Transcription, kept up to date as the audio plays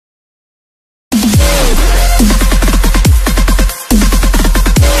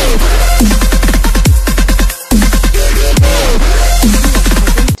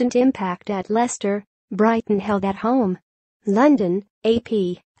instant impact at Leicester, Brighton held at home. London, AP.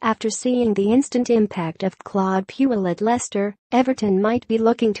 After seeing the instant impact of Claude Puel at Leicester, Everton might be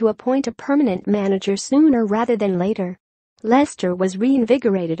looking to appoint a permanent manager sooner rather than later. Leicester was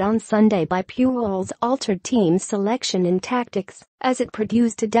reinvigorated on Sunday by Puel's altered team selection and tactics, as it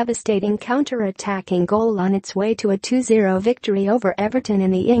produced a devastating counter-attacking goal on its way to a 2-0 victory over Everton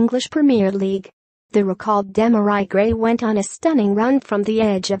in the English Premier League. The recalled Demarai Gray went on a stunning run from the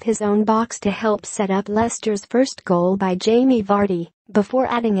edge of his own box to help set up Leicester's first goal by Jamie Vardy, before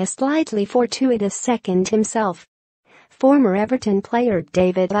adding a slightly fortuitous second himself. Former Everton player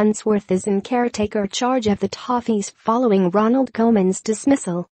David Unsworth is in caretaker charge of the Toffees following Ronald Koeman's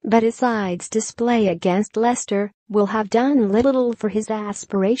dismissal, but his side's display against Leicester will have done little for his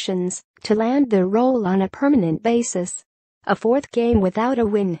aspirations to land the role on a permanent basis. A fourth game without a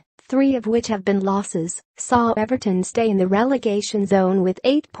win, 3 of which have been losses, saw Everton stay in the relegation zone with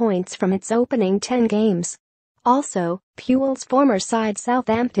 8 points from its opening 10 games. Also, Puel's former side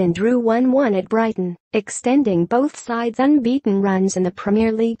Southampton drew 1-1 at Brighton, extending both sides' unbeaten runs in the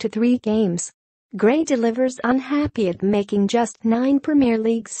Premier League to 3 games. Gray delivers. Unhappy at making just 9 Premier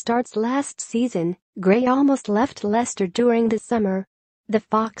League starts last season, Gray almost left Leicester during the summer. The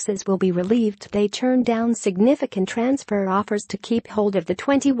Foxes will be relieved they turned down significant transfer offers to keep hold of the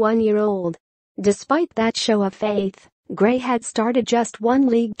 21-year-old. Despite that show of faith, Gray had started just 1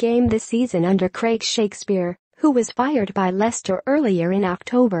 league game this season under Craig Shakespeare, who was fired by Leicester earlier in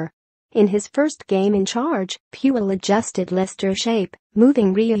October. In his first game in charge, Puel adjusted Leicester's shape,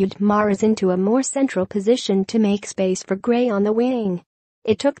 moving Riyad Mahrez into a more central position to make space for Gray on the wing.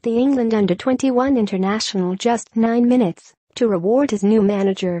 It took the England under-21 international just 9 minutes to reward his new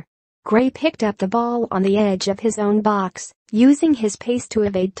manager. Gray picked up the ball on the edge of his own box, using his pace to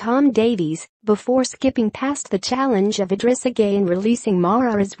evade Tom Davies, before skipping past the challenge of Idrissa Gueye and releasing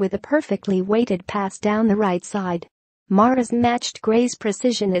Mahrez with a perfectly weighted pass down the right side. Mahrez matched Gray's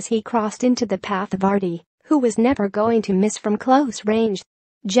precision as he crossed into the path of Vardy, who was never going to miss from close range.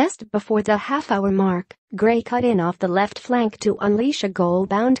 Just before the half-hour mark, Gray cut in off the left flank to unleash a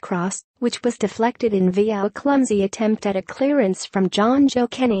goal-bound cross, which was deflected in via a clumsy attempt at a clearance from John Joe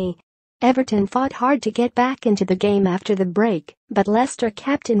Kenny. Everton fought hard to get back into the game after the break, but Leicester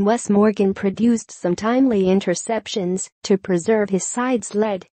captain Wes Morgan produced some timely interceptions to preserve his side's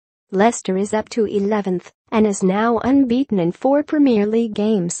lead. Leicester is up to 11th and is now unbeaten in 4 Premier League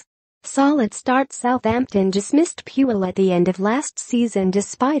games. Solid start. Southampton dismissed Puel at the end of last season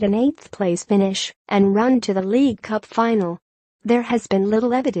despite an 8th-place finish and run to the League Cup final. There has been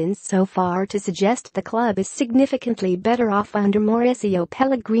little evidence so far to suggest the club is significantly better off under Mauricio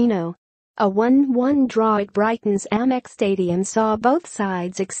Pellegrino. A 1-1 draw at Brighton's Amex Stadium saw both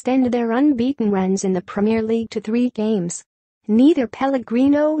sides extend their unbeaten runs in the Premier League to 3 games. Neither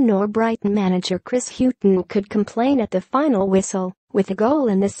Pellegrino nor Brighton manager Chris Hughton could complain at the final whistle, with a goal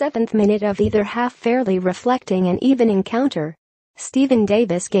in the 7th minute of either half fairly reflecting an even encounter. Stephen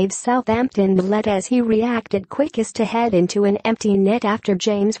Davis gave Southampton the lead as he reacted quickest to head into an empty net after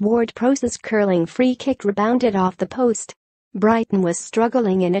James Ward-Prowse's curling free kick rebounded off the post. Brighton was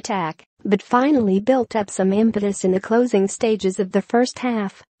struggling in attack, but finally built up some impetus in the closing stages of the first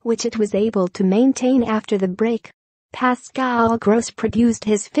half, which it was able to maintain after the break. Pascal Gross produced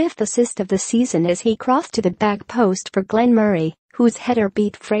his 5th assist of the season as he crossed to the back post for Glenn Murray, whose header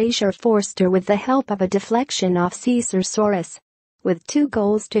beat Fraser Forster with the help of a deflection off Cesar Soares. With 2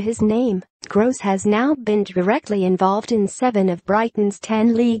 goals to his name, Gross has now been directly involved in 7 of Brighton's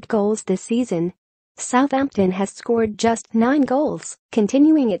 10 league goals this season. Southampton has scored just 9 goals,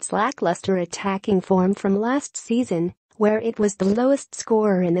 continuing its lackluster attacking form from last season, where it was the lowest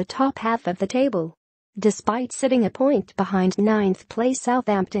scorer in the top half of the table. Despite sitting a point behind 9th-place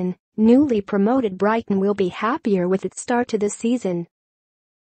Southampton, newly promoted Brighton will be happier with its start to the season.